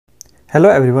Hello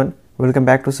everyone, welcome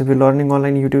back to Civil Learning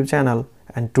Online YouTube channel,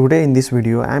 and today in this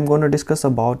video I am going to discuss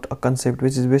about a concept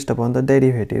which is based upon the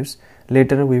derivatives.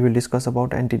 Later we will discuss about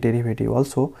antiderivative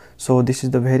also. So this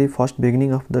is the very first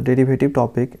beginning of the derivative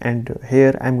topic, and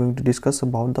here I am going to discuss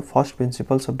about the first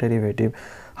principles of derivative,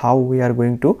 how we are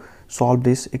going to solve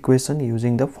this equation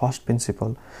using the first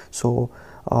principle. So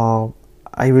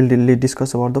I will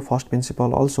discuss about the first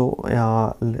principle also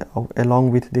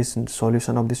along with this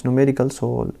solution of this numerical.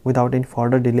 So without any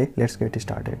further delay, let's get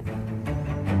started.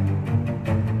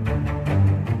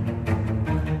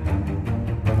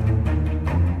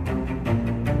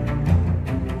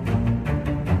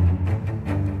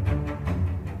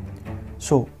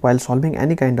 So while solving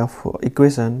any kind of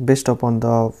equation based upon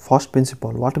the first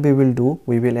principle, what we will do,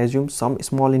 we will assume some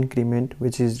small increment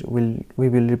which is we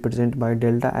will represent by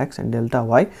delta x and delta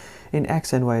y in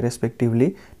x and y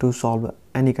respectively to solve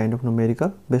any kind of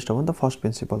numerical based upon the first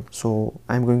principle. So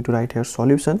I am going to write here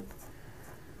solution,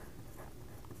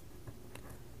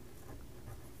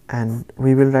 and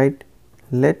we will write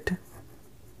let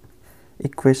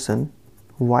equation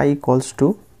y equals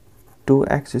to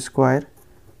 2x square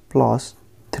plus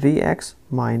 3x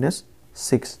minus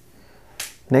 6.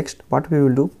 Next, what we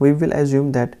will do, we will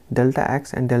assume that delta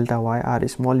x and delta y are a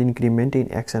small increment in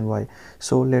x and y.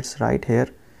 So let's write here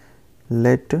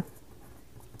let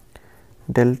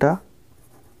delta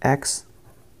x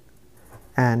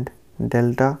and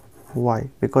delta y,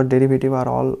 because derivative are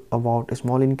all about a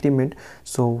small increment,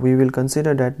 so we will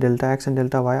consider that delta x and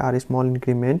delta y are a small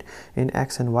increment in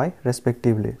x and y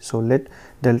respectively. So let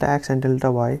delta x and delta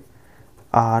y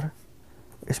are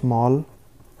a small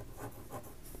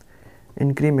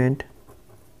increment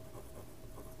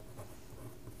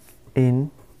in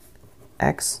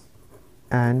x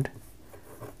and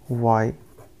y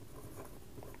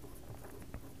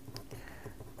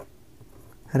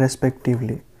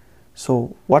respectively.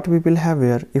 So what we will have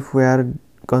here, if we are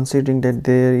considering that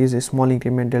there is a small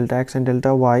increment delta x and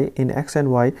delta y in x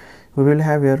and y, we will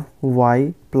have here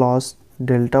y plus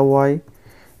delta y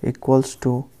equals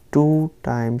to 2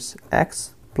 times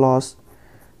x plus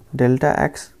delta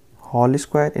x whole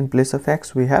square. In place of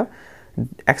x we have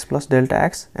x plus delta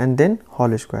x and then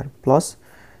whole square, plus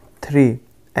 3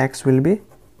 x will be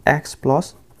x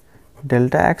plus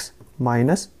delta x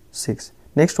minus 6.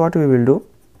 Next, what we will do,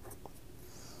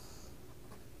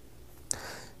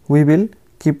 we will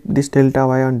keep this delta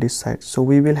y on this side. So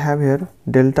we will have here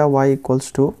delta y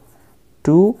equals to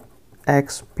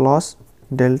 2x plus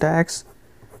delta x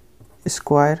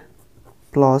square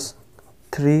plus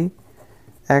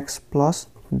 3x plus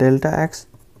delta x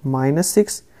minus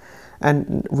 6,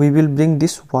 and we will bring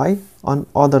this y on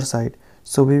other side.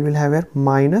 So we will have here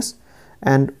minus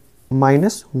and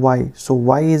minus y. So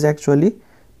y is actually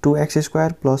 2x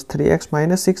square plus 3x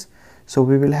minus 6. So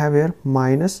we will have here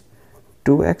minus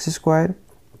 2x square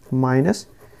minus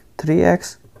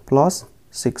 3x plus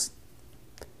 6.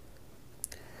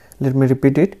 Let me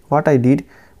repeat it. What I did,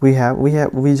 we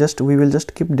will just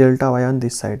keep delta y on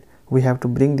this side. We have to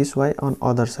bring this y on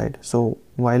other side. So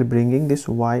while bringing this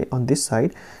y on this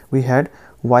side, we had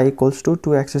y equals to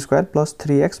 2x square plus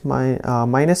 3x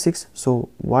minus 6. So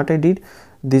what I did,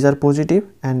 these are positive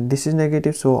and this is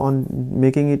negative, so on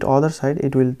making it other side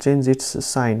it will change its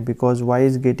sign because y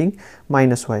is getting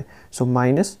minus y. So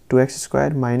minus 2x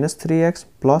square minus 3x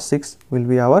plus 6 will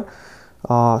be our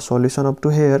solution up to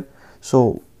here.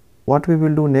 So what we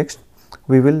will do next,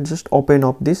 we will just open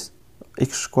up this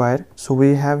x square. So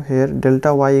we have here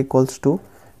delta y equals to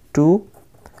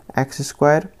 2x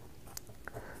square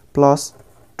plus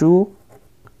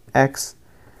 2x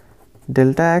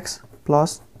delta x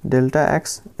plus delta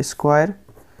x square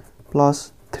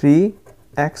plus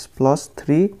 3x plus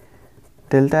 3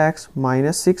 delta x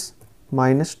minus 6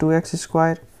 minus 2x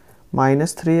square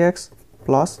minus 3x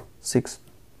plus 6.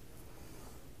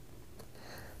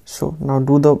 So now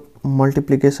do the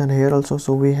multiplication here also.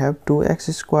 So we have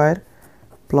 2x square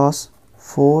plus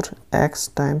 4x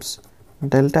times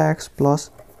delta x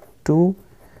plus 2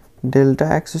 delta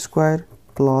x square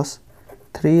plus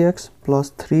 3x plus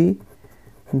 3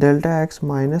 delta x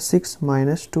minus 6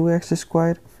 minus 2x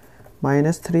square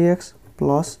minus 3x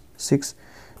plus 6.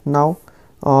 Now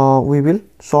we will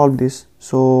solve this.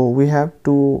 So we have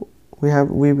to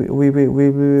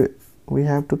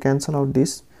cancel out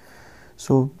this.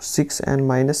 So 6 and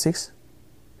minus 6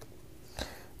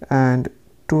 and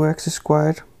 2x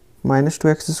square minus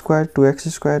 2x square,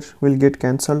 2x square will get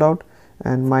cancelled out,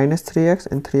 and minus 3x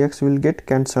and 3x will get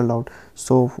cancelled out.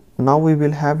 So now we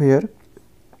will have here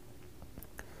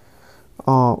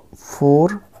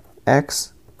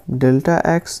 4x delta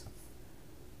x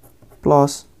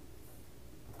plus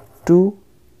 2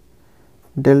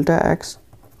 delta x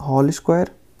whole square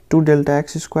to delta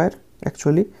x square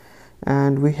actually,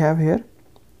 and we have here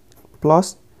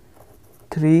plus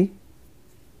 3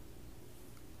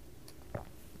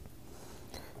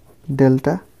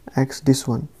 delta x, this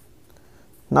one.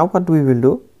 Now what we will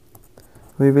do,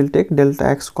 we will take delta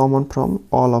x common from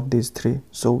all of these three,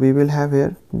 so we will have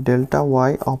here delta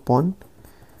y upon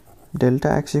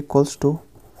delta x equals to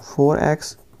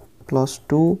 4x plus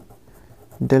 2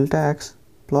 delta x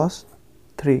plus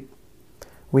 3.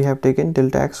 We have taken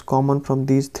delta x common from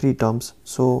these three terms,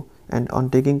 so and on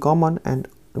taking common and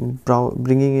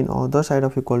bringing in other side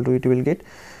of equal to, it will get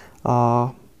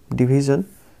division,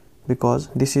 because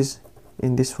this is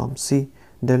in this form. See,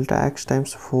 delta x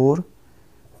times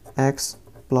 4x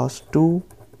plus 2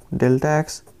 delta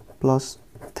x plus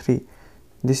 3,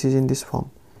 this is in this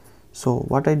form. So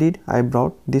what I did, I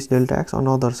brought this delta x on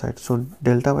other side, so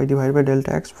delta y divided by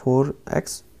delta x,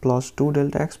 4x plus 2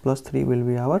 delta x plus 3 will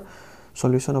be our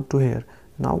solution up to here.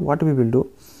 Now what we will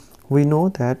do, we know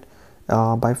that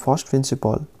by first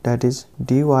principle, that is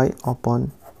dy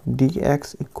upon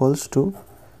dx equals to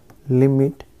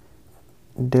limit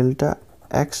delta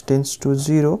x tends to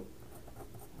 0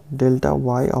 delta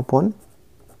y upon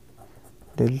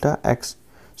delta x.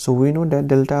 So we know that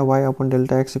delta y upon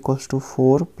delta x equals to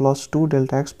 4 plus 2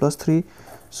 delta x plus 3.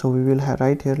 So we will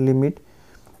write here limit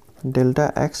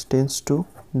delta x tends to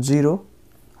 0.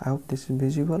 I hope this is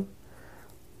visible.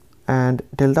 And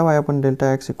delta y upon delta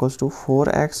x equals to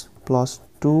 4x plus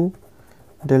 2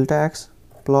 delta x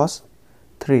plus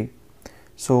 3.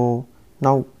 So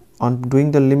now on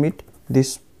doing the limit,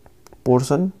 this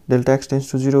portion delta x tends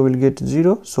to 0 will get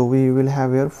 0. So we will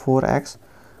have here 4x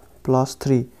plus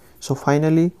 3. So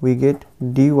finally we get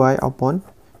dy upon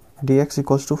dx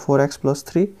equals to 4x plus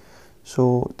 3.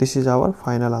 So this is our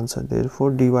final answer.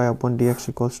 Therefore dy upon dx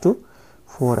equals to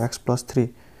 4x plus 3.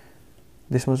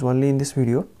 This was only in this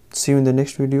video. See you in the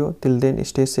next video. Till then,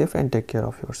 stay safe and take care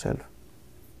of yourself.